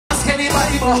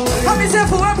anybody, but I me say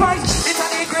 4 points. It's a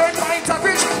great point of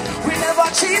rich. We never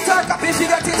cheat or copy, you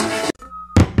get it.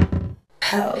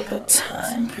 Pelpa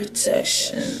time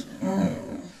protection.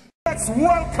 Let's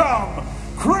welcome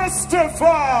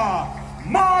Christopher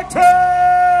Martin!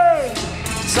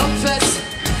 Sunfest.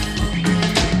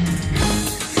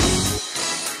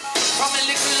 From a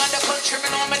little on the country, me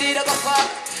know me did a go far.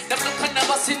 Them look and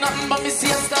never see nothing but me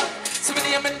siesta. So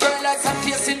many of them girl lights and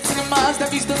facing cinemas.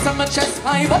 Them used to send my chest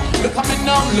high, but look at me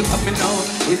now, in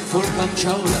full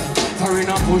control. Foreign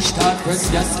a push start, press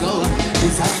yes go.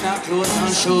 Designer clothes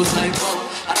and shows like oh.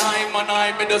 And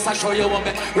I'm me just a show you what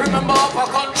me. Remember up a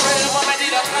country, when me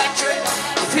did a country.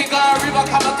 Finger river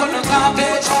come a couldn't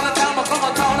garbage. All the time I come a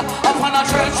town, up on a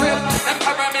trail. Them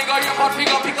carry me go, you but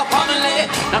finger pick up family.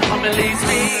 Them families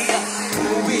me.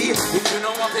 Ooh-wee, if you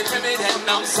know what it me then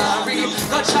I'm sorry.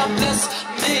 God job bless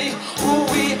me.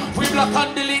 Ooh-wee, we block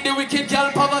and delete the wicked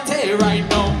girl poverty. Right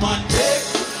now man big,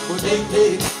 we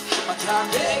big, my car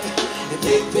big,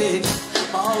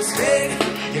 my house big,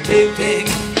 big.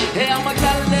 Hey, I'm a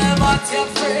girl, them not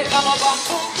afraid. I'm a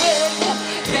bamboo big,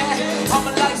 yeah. I'm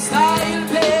a lifestyle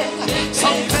big.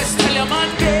 Some best tell your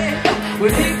man big, we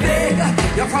big.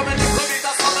 You're from a little bit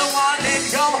of something wanted,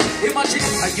 yo.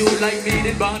 Imagine how you like me,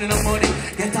 did born in the money.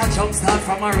 Get a jump start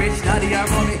from a rich daddy or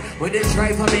mommy. With this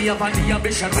drive for me, up on the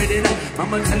ambition with it.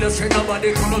 Mama tell you straight,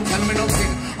 nobody couldn't tell me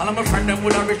nothing. All of my friends, them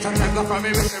would have rich and take off from me,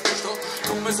 rich.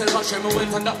 Myself and share my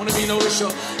wealth and that wanna be no issue.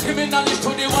 Give me knowledge to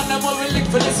the one that will link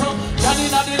for this one. Johnny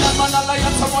not the land man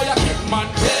alliance and why I kick man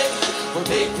big. But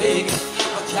big,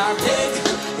 my car big,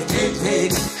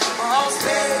 my house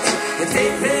big,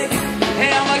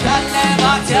 hey I'm a goddamn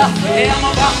out ya, hey I'm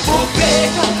a bamboo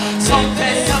big. Some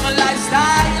days I'm a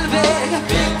lifestyle big.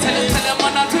 Tell them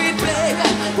man I do it big.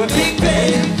 We're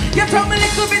big. You from a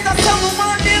little bit of summer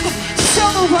morning,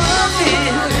 summer morning.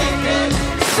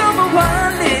 Summer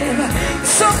live,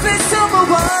 summer live.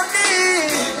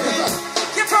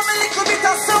 You from a little bit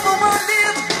of summer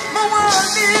live,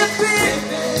 live big,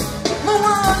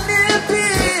 live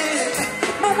big,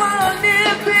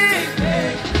 live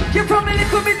big. You from a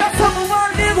little bit of summer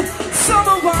live.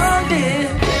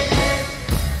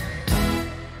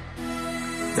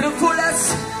 To the fullest,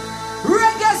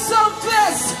 reggae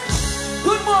Sunfest.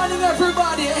 Good morning,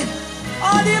 everybody.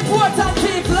 All the important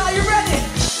people, are you ready?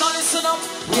 Now listen up,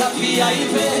 we have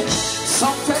VIP.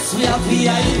 Sunfest, we have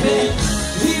VIP.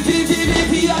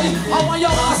 VIP. I want you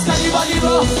to ask anybody,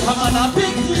 bro. Come on, I'm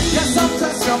big. Yes,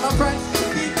 Sunfest, you're my friend.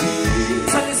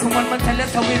 So listen, one tell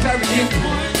us how we very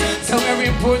important. So very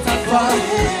important for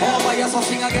all my years of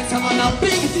sing against them, and I'm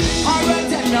big. Alright,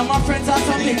 then, me and my friends are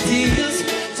some big deals.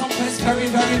 Sunfest, very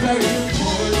important.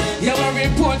 Yeah, very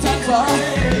important for.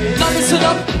 Now listen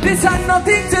up, this has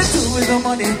nothing to do with the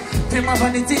money. Pay my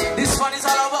vanity, this one is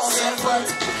all about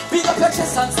self-worth. Big up your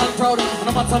chest and stand proud.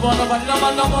 No matter what, no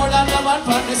more than the man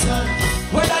from this world.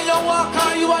 Whether you walk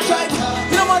or you are drive,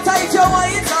 no matter if you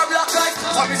want it or black light.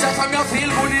 So me say from your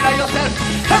feel good in yourself.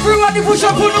 Everybody push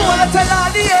up, you know what I tell all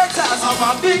the haters. I'm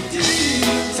a big deal.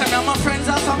 Say me and my friends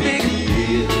are some big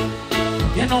deal.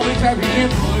 You know it's very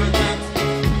important.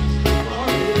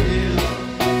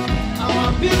 I'm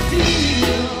a big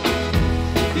deal.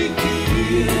 Big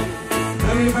deal.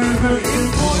 Very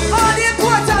important. All the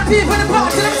important people in the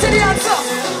party, let me see the answer.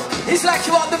 It's like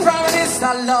you are the Prime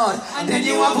Minister, Lord, and then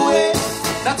you walk away.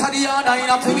 That's how the order in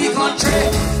a free country.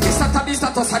 It's not the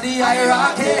status of the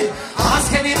hierarchy.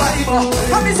 Ask anybody, but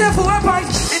I'm say 4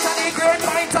 points. It's a great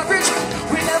point of rich.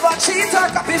 We never cheat or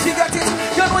copy, you get it.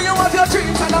 You know you have your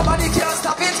dreams and nobody can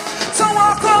stop it. So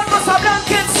walk out, must a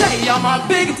blanket say I'm a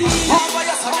big deal. Oh, but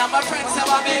yes, I am my friends,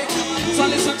 I'm a big deal. So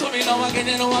listen to me now again,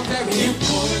 you know I'm very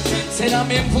important. Say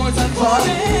I'm important for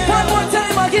one more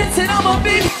time again, say I'm a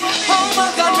big. Oh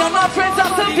my God, now my friends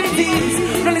are some big deals.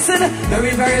 Now listen, very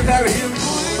important.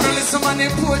 Now listen, man,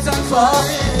 important for.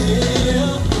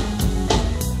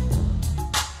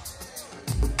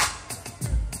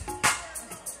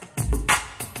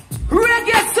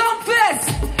 Reggae Sunfest.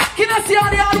 Can I see all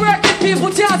the hard working people?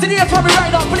 Put your hands in the air for me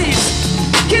right now, please.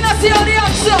 Can I see all the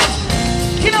hot stuff?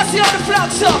 Can I see all the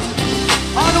flag stuff?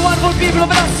 All the wonderful people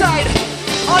over that side.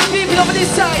 All the people over this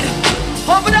side.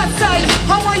 Over that side.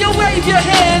 I want you wave your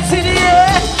hands in the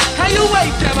air. How you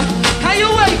wave them? How you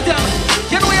wave them?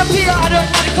 You know you're PR,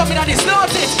 money coming on this,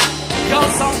 notice. Yo,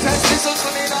 Sunfest, listen to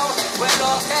me now.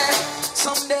 Well, okay.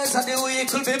 Some days of the week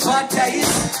will be bad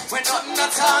days. When nothing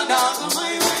at all now.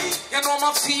 You know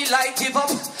I feel like give up.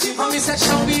 And me said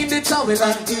show me in the towel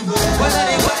and give up. Well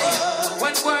anyway,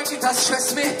 when work it has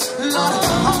stressed me, Lord,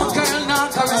 I'm a girl now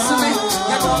caressing me.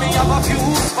 You know me have a few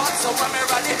spots so when me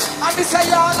ready, and me say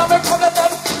y'all know me problem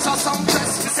them. So some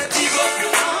press me say give up. You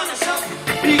wanna show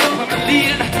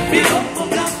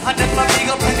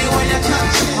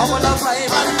I wanna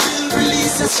vibe and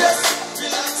release the stress.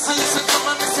 And listen to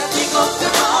me, say big up the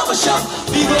barbershop,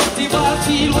 big up the ball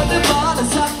field where the ball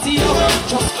is at to you.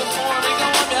 Just before we go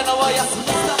on, you know why you see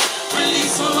me.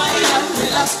 Release my mind and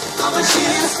relax. I'm a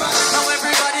chill. Now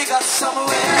everybody got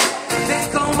somewhere. They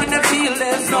go when they feel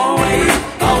there's no way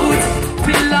out.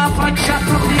 Fill up and chat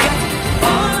up the gate.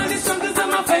 All these somethings on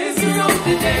my face throughout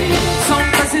the day. Some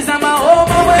places I'm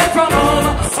home away from home.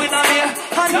 When I'm here,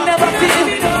 I never feel.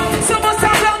 So must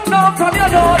have long now from your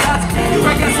door that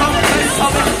reggae some place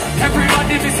of it.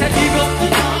 Everybody be say big up.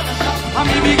 I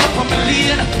mean big up on my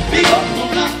lane. Big up.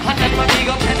 And then my big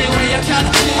up anywhere you can.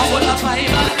 I wanna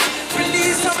vibe.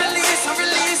 Release and release and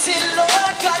release it,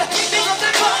 Lord God. Big up the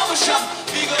barbershop,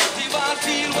 big up the ball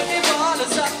field where the ball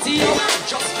is at to you.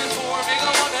 Just before me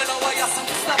go on, you know why you have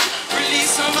to stop.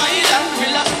 Release your mind and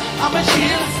relax. I'm a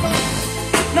chill.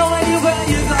 Now anywhere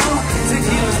you go, to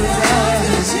heal the time.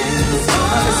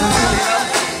 Listen to me now.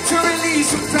 To release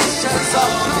some pressures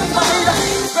off your mind.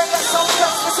 Bring us some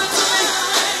stress, listen to me.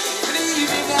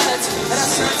 Believe in that. At a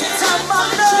certain time, I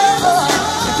know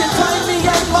you can find me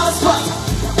at one spot.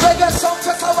 Reggae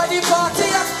soundtrack over the party.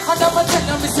 And I'm tell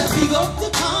them it's a big up the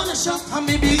corner shop. And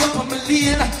me big up on my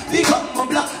lane, big up my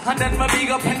block. And then my big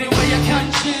up anywhere you can.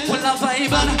 Well I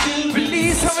vibe and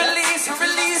release and release and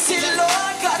release it,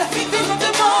 Lord God. Big up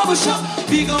the barbershop,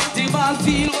 big up the ball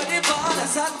field where the ball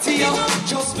is at to you.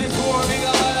 Just before we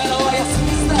go, I know why you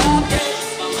stop.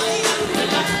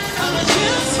 I'm a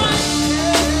chill spot.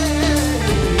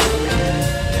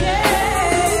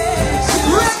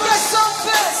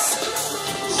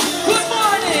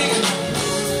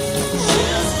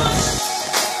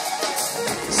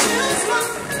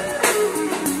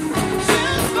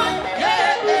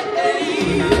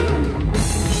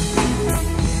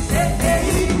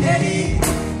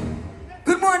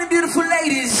 Beautiful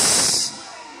ladies,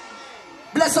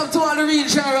 bless up to all the real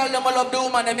general, them I love the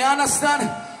woman, them you understand?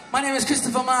 My name is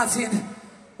Christopher Martin,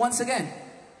 once again.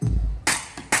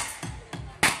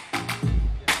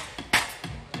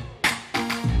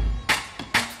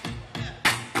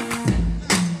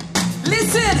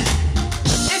 Listen,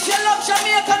 if you love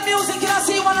Jamaican music, can I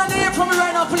see one on the ear from me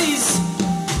right now, please?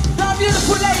 Now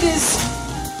beautiful ladies,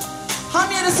 I'm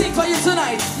here to sing for you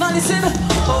tonight. Now listen,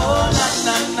 oh na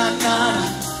na na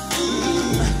na.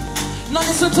 Now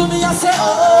listen to me, I say,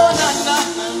 oh, na, na.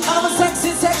 I'm a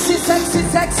sexy, sexy, sexy,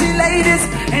 sexy ladies.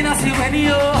 And I see when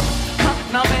you,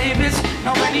 now babies,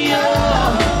 now when you.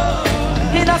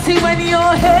 And I see when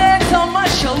your head's on my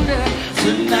shoulder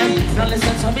tonight. Now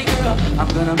listen to me, girl,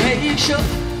 I'm gonna make sure.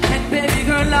 And baby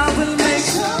girl, I will make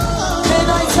sure.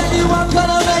 And I tell you, I'm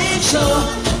gonna make sure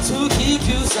to keep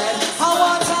you safe. I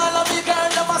want all of you girl,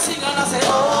 them I sing and I say,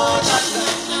 oh, na,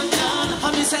 na,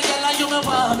 na. I'm say, girl, you me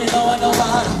want me, no, I don't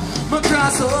want. I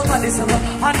cross over this over,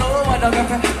 I know what I'm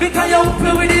gonna do. Because you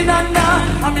play with it and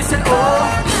now and me say, oh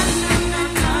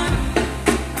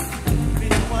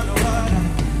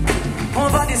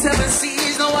over the 7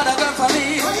 seas, know what I'm gonna for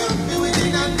me.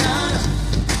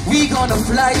 We gonna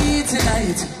fly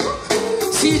tonight.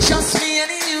 See just me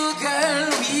and you girl,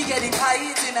 we getting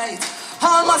high tonight.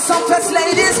 All my Sunfest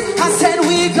ladies, I said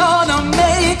we gonna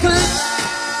make love.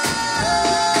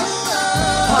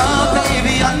 Oh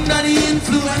baby, under the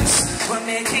influence, we're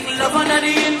making love under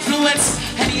the influence.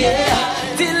 And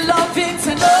yeah, the loving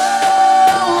to know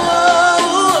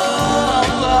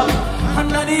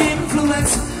under the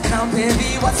influence. Now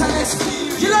baby, what's next?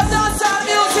 You love dancehall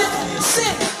music?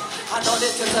 Sing. I know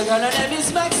this is a girl, her name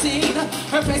is Maxine.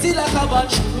 Her face is like a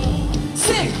bunch.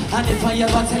 Sing. And if I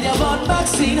ever tell you about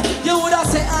Maxine, you would have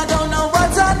said I don't know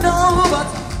what I know, but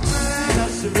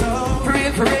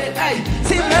parade, parade, hey,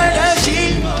 see murder she,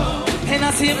 and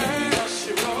I see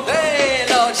hey,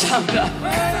 Lord Champion.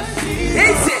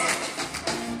 Easy.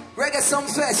 Reggae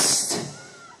Songfest.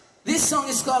 This song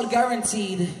is called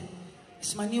Guaranteed.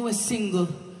 It's my newest single,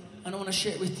 and I want to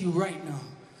share it with you right now.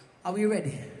 Are we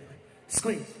ready?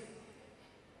 Squeeze.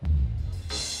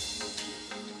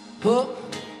 Oh,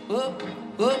 oh,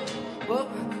 oh, oh,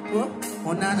 oh,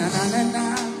 oh, na na na na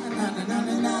na. Na, na, na,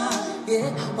 na, na.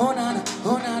 Yeah, oh na na,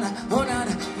 oh na na, oh na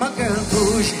na. My girl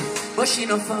push it, but she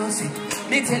no fussy.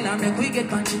 Me tell her make we get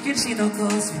pan chicken, she no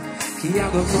cause me. He a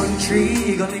go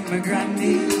country, go link my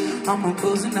granny. I'm a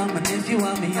cousin, I'm a nephew,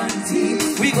 I'm a auntie.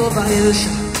 We go by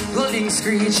Elsha, go link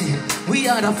screeching. We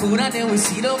are the food and then we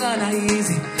see the gun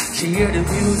easy. She hear the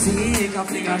music, I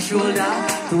fling her shoulder.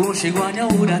 To she go on your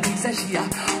wood, I think that she a.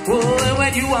 Oh,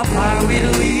 when you are par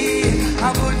with we,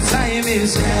 a good time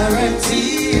is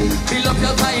guaranteed. Fill up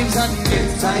your vibes and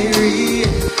get tired.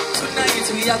 Tonight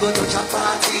we are going to touch a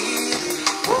party.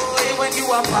 Oh, when you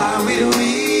are par with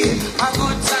we, a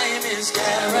good time is is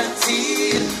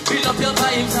guaranteed. Build up your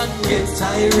vibes and get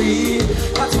tired.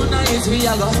 Cause tonight we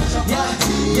are go,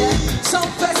 yeah.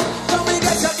 Some fest, come and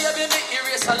get your baby, make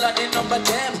erase a lot in number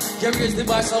them. You raise the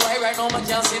bar so high right now, I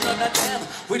can't see none of them.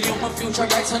 With you, my future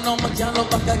right, so now I can't look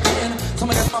back again. Some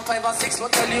of them my 5 or 6 will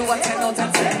tell you a 10 out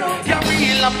of 10. You're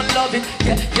real, I'm loving,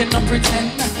 yeah, you not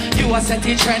pretend. You are set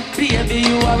the trend, baby,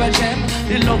 you are a gem.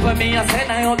 The love of me, I said,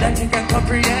 I hope that you can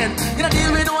comprehend. You don't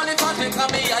deal with only conflict,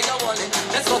 come me, I got wallet.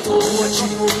 Let's go to Ochi,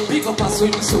 pick up a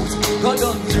swimsuit. Go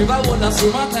down the river, wanna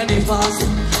swim at any fast.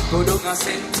 Go down a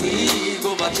Senti,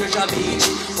 go back Treasure Beach.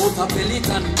 Out a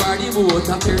Pelican, bar the boat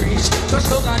up to reach. Touch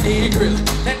down a Negril,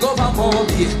 then go back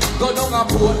Mobile. Go down a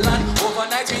Portland,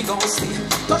 overnight we gon' stay.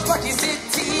 Touch Party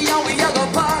City, and we a go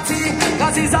party.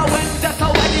 Cause it's a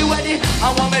wedding. I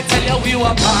want me tell you we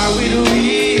were par with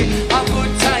we. A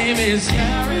good time is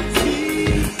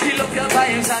guaranteed. Fill up your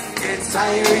vibes and get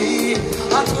tired.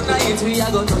 And tonight we a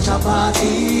go touch a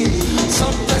party.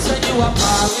 Sometimes when you are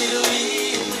par with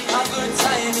we, a good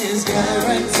time is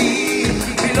guaranteed.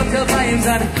 Fill up your vibes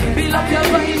and fill up your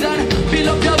vibes and fill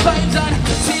up your vibes and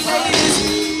see ladies,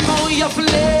 how you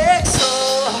flex,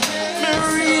 oh, me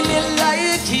really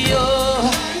like you.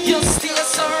 You stay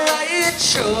so right,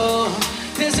 sure.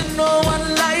 There's no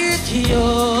one like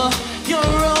you.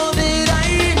 You're all that I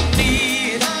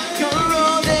need. You're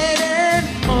all that and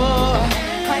more.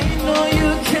 I know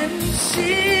you can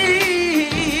see,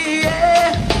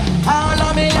 yeah. All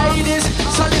of me ladies,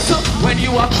 so listen. When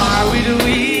you are par with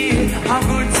we, a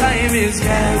good time is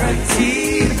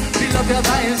guaranteed. Fill up your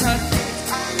vibes and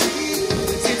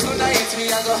see tonight we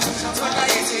are go.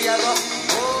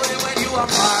 Oh, when you are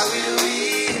par with we,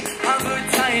 a good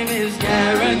time is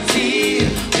guaranteed.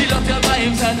 Fill up your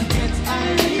vibes and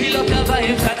fill up your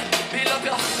vibes and fill up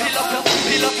your.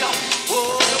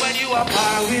 Oh, when you are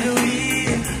par with we,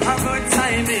 a good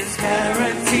time is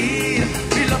guaranteed.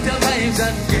 Fill up your vibes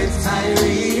and get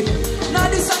tired. Now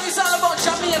this song is all about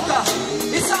Jamaica.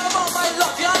 It's all about my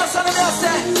love. You understand what I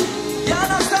say? You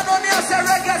understand what I say?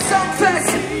 Reggae song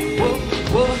fest.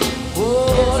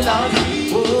 Oh, love.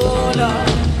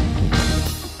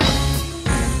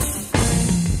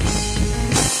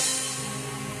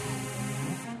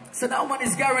 So that one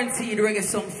is guaranteed reggae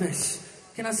songfest.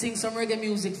 Can I sing some reggae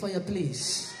music for you,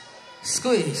 please?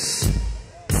 Squeeze.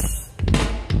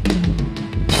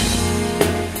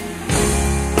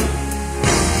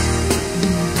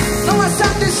 Now I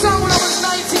sang this song when I was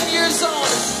 19 years old.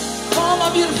 For all my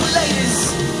beautiful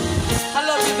ladies, I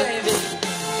love you, baby.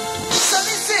 So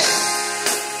listen,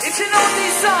 if you know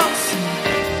these songs,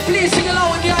 please sing along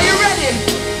with me. Are you ready?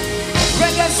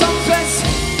 Reggae songfest.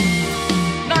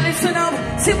 Now listen up,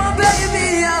 see my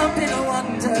baby, I've been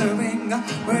wondering,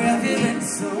 where have you been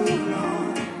so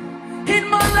long? In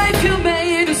my life you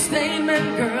made a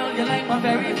statement, girl, you're like my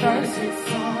very first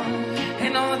song.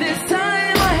 And all this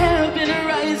time I have been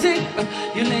rising,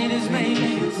 you ladies made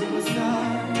me a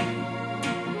superstar.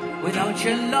 Without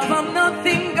your love I'm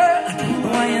nothing, girl, who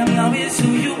I am now is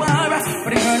who you are.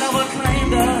 But girl, I will climb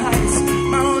the heights,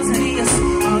 mountains, yes,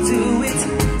 I'll do it,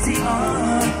 see,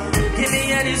 give me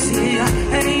any sea,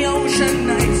 any ocean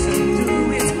nights and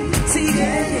do it. See,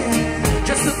 yeah,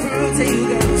 just to prove to you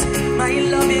girls, my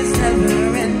love is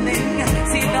never ending.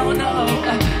 See, no,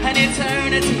 an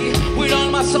eternity with all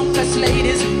my songfest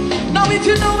ladies. Now if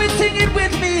you know it, sing it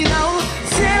with me now.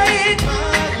 Say,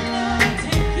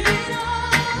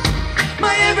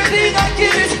 my everything I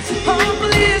give it, oh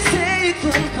please take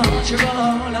full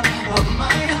control of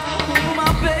my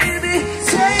baby.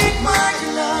 Take my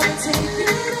love and take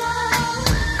it all.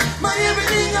 My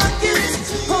everything I give it,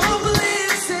 oh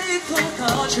please take full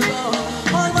control.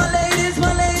 All my ladies,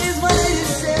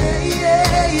 say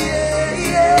yeah.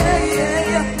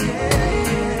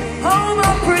 Oh my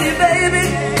pretty baby.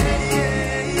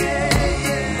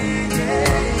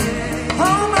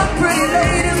 Oh my pretty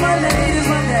ladies, my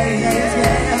ladies,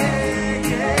 yeah.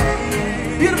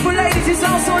 Beautiful ladies, you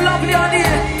sound so lovely on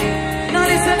here. Now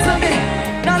listen to me,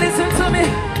 now listen to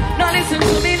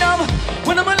me now.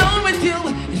 When I'm alone with you,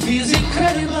 it feels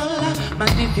incredible,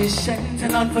 magnificent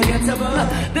and unforgettable.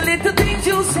 The little things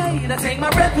you say that take my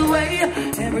breath away.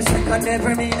 Every second,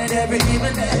 every minute, every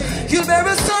given day. You'll bear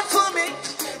a son for me,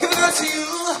 give it to you.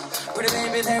 Pretty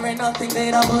baby, there ain't nothing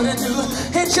that I wouldn't do.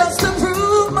 And just to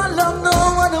prove my love, no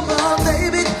one above,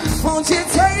 baby. Won't you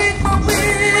take my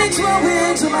wings,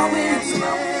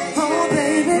 oh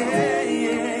baby.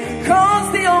 Cross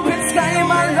the open sky,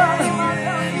 my love.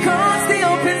 Cross the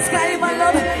open sky, my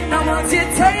love. Now won't you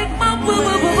take my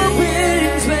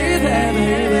wings, baby.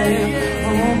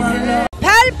 Oh my love.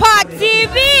 Pelpa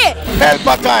TV.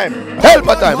 Pelpa time.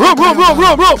 Pelpa time. Room.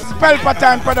 Pelpa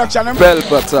time production.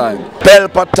 Pelpa time.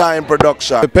 Pelpa time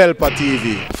production. Pelpa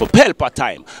TV. For Pelpa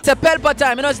time. It's a Pelpa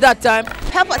time, you know it's that time.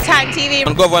 Pelpa time TV.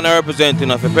 I'm governor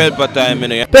representing of a Pelpa time, you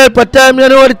know. Pelpa time, you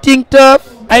know what I think tough?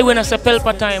 I when I say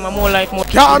Pelpa time, I'm more like more.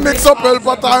 Can't mix up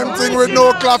Pelpa time thing with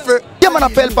no coffee. Yeah, man, a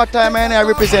Pelpa time, and I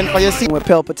represent for you. See, we're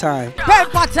Pelpa time.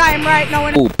 Pelpa time right now.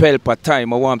 Oh, Pelpa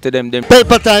time, I want to them.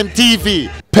 Pelpa time TV.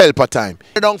 Pelpa time.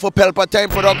 Down for Pelpa time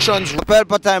productions.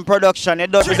 Pelpa time production.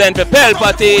 It does Represent for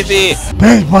Pelpa TV.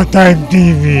 Pelpa time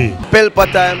TV. Pelpa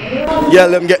time. Yeah,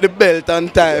 let them get the belt on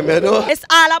time, you know. It's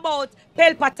all about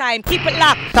Pelpa time. Keep it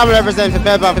locked. Time represent for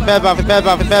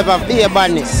Pelpa, be a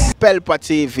badness. Pelpa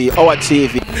TV, our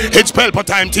TV. It's Pelpa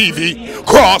time TV.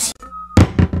 Cross.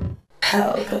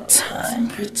 Pelpa time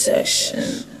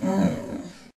protection.